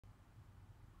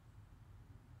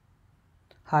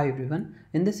Hi everyone,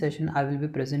 in this session I will be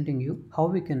presenting you how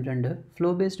we can render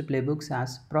flow-based playbooks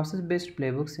as process-based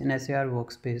playbooks in SIR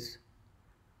Workspace.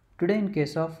 Today in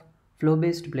case of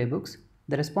flow-based playbooks,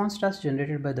 the response tasks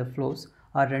generated by the flows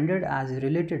are rendered as a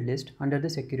related list under the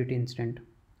security incident.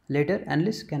 Later,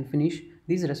 analyst can finish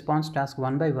these response tasks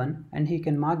one by one and he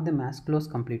can mark them as close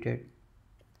completed.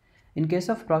 In case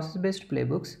of process-based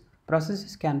playbooks,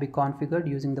 processes can be configured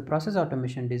using the process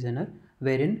automation designer,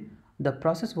 wherein the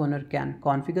process owner can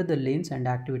configure the lanes and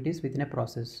activities within a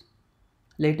process.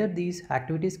 Later, these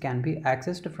activities can be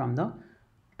accessed from the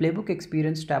Playbook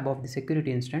Experience tab of the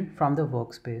security instance from the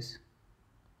workspace.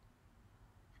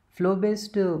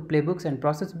 Flow-based playbooks and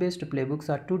process-based playbooks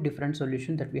are two different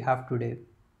solutions that we have today.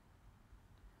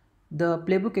 The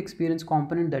playbook experience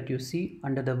component that you see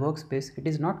under the workspace, it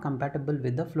is not compatible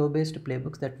with the flow-based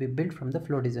playbooks that we built from the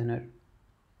flow designer.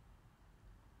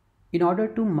 In order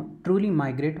to truly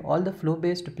migrate all the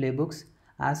flow-based playbooks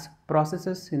as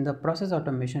processes in the process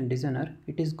automation designer,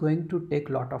 it is going to take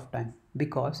a lot of time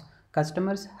because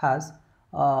customers has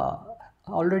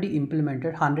already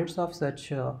implemented hundreds of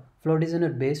such flow designer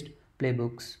based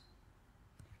playbooks.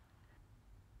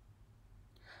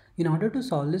 In order to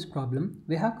solve this problem,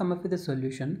 we have come up with a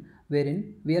solution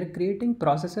wherein we are creating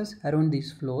processes around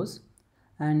these flows,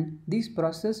 and these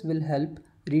processes will help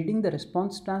reading the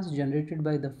response tasks generated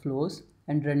by the flows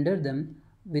and render them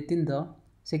within the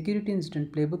Security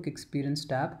Incident Playbook Experience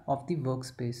tab of the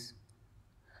workspace.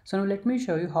 So now let me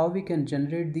show you how we can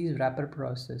generate these wrapper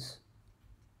processes.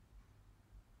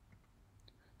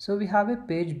 So we have a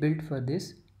page built for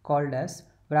this called as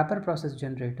wrapper process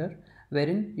generator,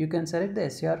 wherein you can select the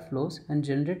SIR flows and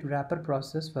generate wrapper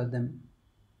process for them.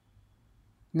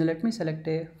 Now let me select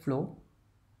a flow,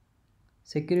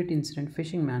 security incident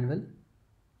phishing manual,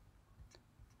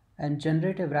 and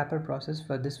generate a wrapper process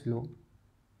for this flow.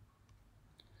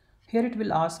 Here it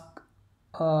will ask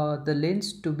the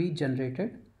lanes to be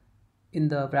generated in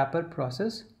the wrapper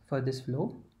process for this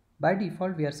flow. By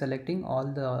default, we are selecting all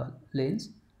the lanes.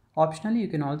 Optionally, you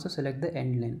can also select the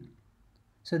end lane.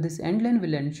 So this end lane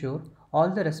will ensure all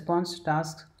the response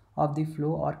tasks of the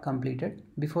flow are completed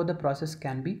before the process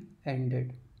can be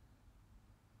ended.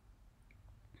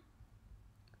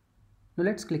 Now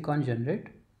let's click on generate.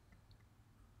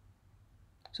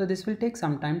 So this will take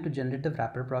some time to generate the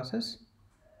wrapper process.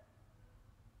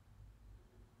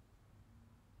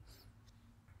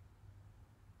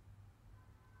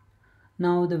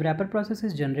 Now the wrapper process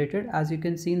is generated. As you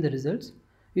can see in the results,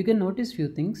 you can notice few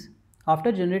things.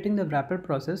 After generating the wrapper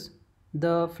process,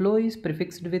 the flow is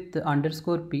prefixed with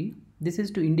 _p. This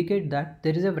is to indicate that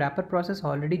there is a wrapper process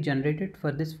already generated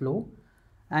for this flow,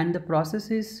 and the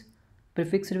process is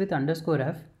prefixed with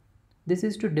 _f. This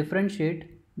is to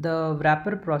differentiate the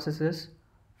wrapper processes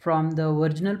from the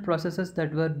original processes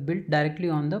that were built directly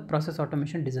on the process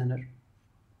automation designer.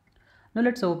 Now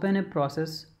let's open a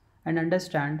process and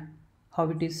understand how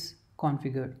it is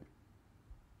configured.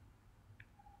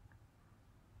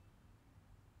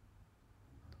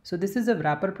 So this is a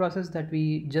wrapper process that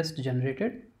we just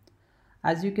generated.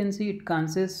 As you can see, it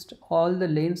consists all the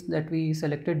lanes that we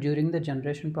selected during the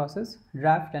generation process: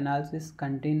 draft, analysis,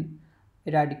 contain,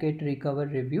 eradicate, recover,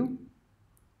 review.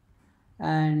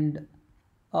 And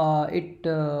it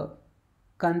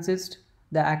consists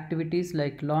the activities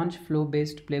like launch flow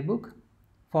based playbook,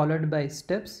 followed by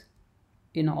steps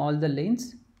in all the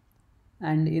lanes,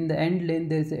 and in the end lane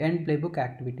there is the end playbook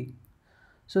activity.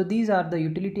 So these are the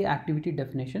utility activity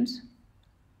definitions.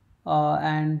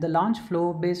 And the launch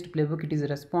flow based playbook, it is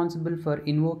responsible for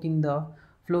invoking the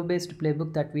flow based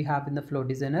playbook that we have in the flow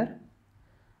designer.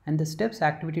 And the steps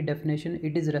activity definition,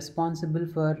 it is responsible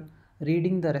for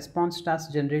reading the response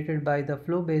tasks generated by the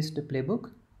flow based playbook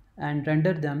and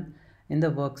render them in the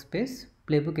workspace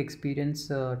playbook experience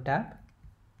tab.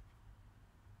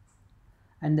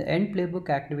 And the end playbook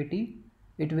activity,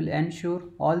 it will ensure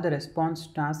all the response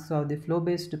tasks of the flow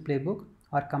based playbook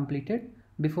are completed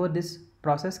before this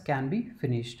process can be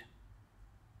finished.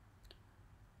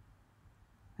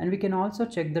 And we can also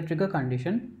check the trigger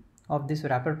condition of this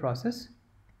wrapper process,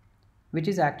 which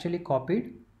is actually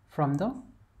copied from the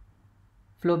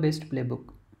flow based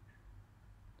playbook.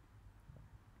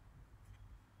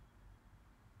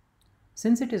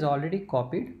 Since it is already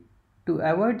copied, to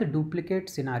avoid the duplicate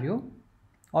scenario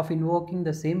of invoking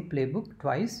the same playbook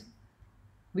twice,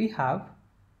 we have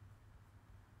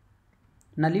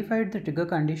nullified the trigger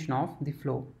condition of the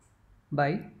flow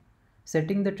by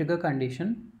setting the trigger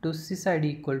condition to sysid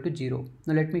equal to 0.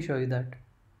 Now let me show you that.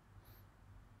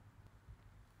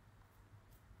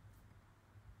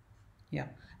 Yeah,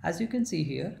 as you can see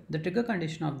here, the trigger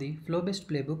condition of the flow based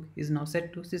playbook is now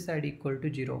set to sysid equal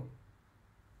to 0.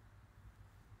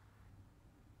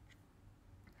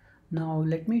 Now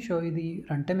let me show you the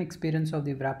runtime experience of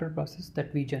the wrapper process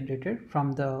that we generated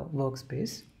from the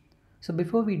workspace. So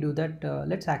before we do that,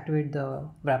 let's activate the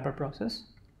wrapper process.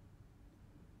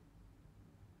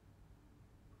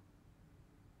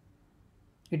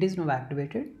 It is now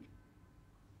activated.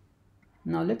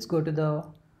 Now let's go to the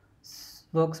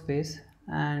workspace,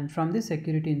 and from this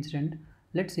security incident,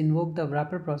 let's invoke the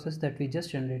wrapper process that we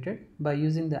just generated by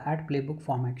using the add playbook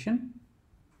form action.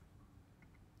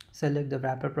 Select the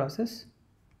wrapper process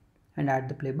and add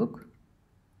the playbook.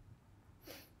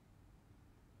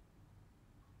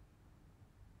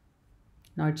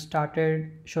 Now it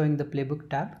started showing the playbook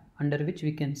tab, under which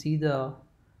we can see the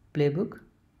playbook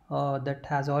that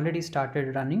has already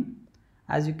started running.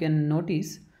 As you can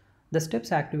notice, the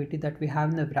steps activity that we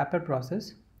have in the wrapper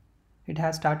process, it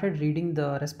has started reading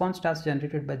the response tasks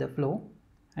generated by the flow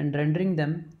and rendering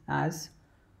them as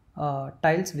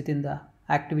tiles within the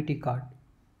activity card.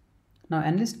 Now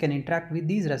analyst can interact with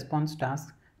these response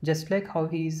tasks just like how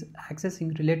he is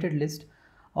accessing related list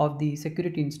of the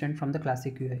security incident from the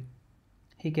classic UI.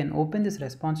 He can open this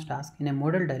response task in a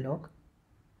modal dialog.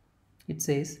 It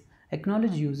says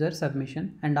acknowledge user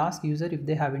submission and ask user if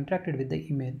they have interacted with the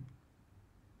email.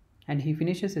 And he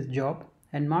finishes his job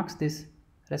and marks this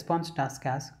response task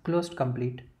as closed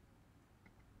complete.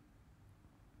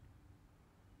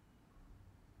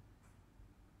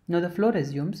 Now the flow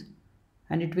resumes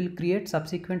and it will create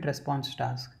subsequent response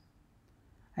tasks,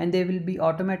 and they will be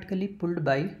automatically pulled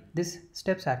by this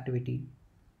steps activity.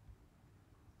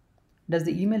 Does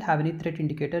the email have any threat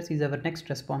indicators is our next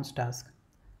response task.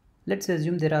 Let's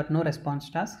assume there are no response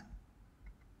tasks,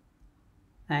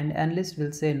 and analyst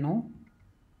will say no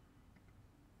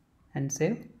and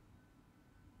save.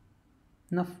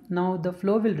 Now the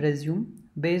flow will resume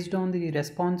based on the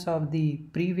response of the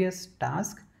previous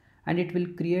task, and it will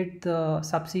create the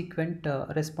subsequent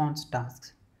response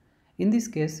tasks. In this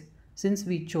case, since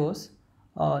we chose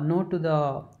no to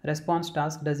the response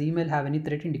task, does email have any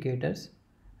threat indicators,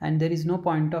 and there is no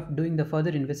point of doing the further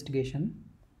investigation,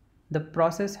 the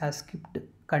process has skipped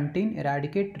contain,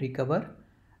 eradicate, recover,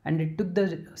 and it took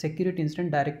the security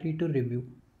incident directly to review.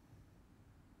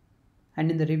 And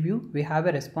in the review, we have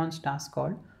a response task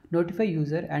called notify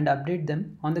user and update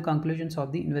them on the conclusions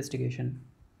of the investigation.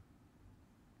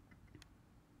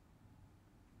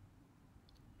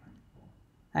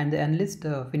 And the analyst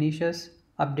finishes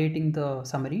updating the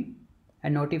summary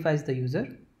and notifies the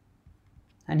user,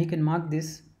 and he can mark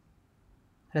this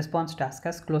response task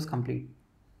as close complete.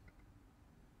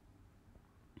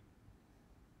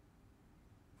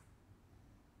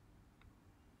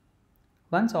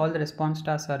 Once all the response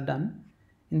tasks are done,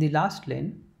 in the last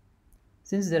lane,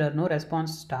 since there are no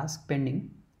response tasks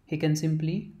pending, he can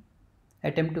simply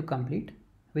attempt to complete,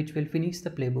 which will finish the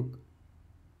playbook.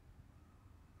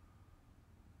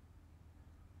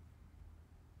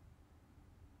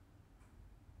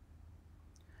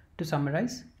 To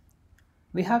summarize,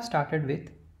 we have started with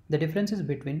the differences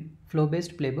between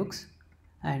flow-based playbooks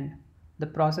and the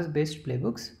process-based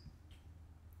playbooks.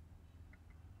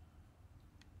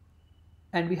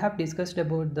 And we have discussed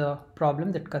about the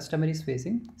problem that customer is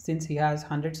facing. Since he has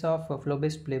hundreds of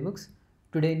flow-based playbooks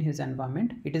today in his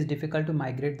environment, it is difficult to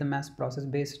migrate them as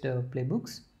process-based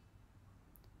playbooks.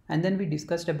 And then we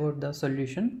discussed about the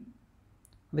solution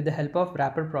with the help of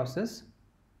wrapper process,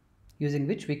 using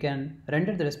which we can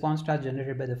render the response task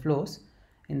generated by the flows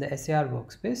in the SIR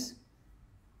workspace.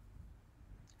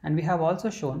 And we have also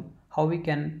shown how we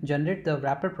can generate the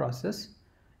wrapper process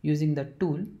using the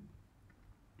tool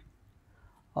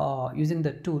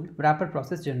wrapper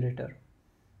process generator.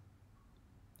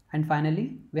 And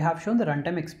finally, we have shown the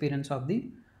runtime experience of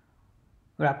the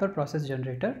wrapper process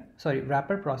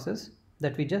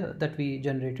that we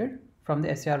generated from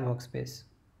the SIR workspace.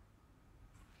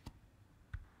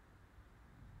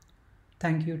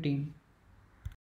 Thank you, team.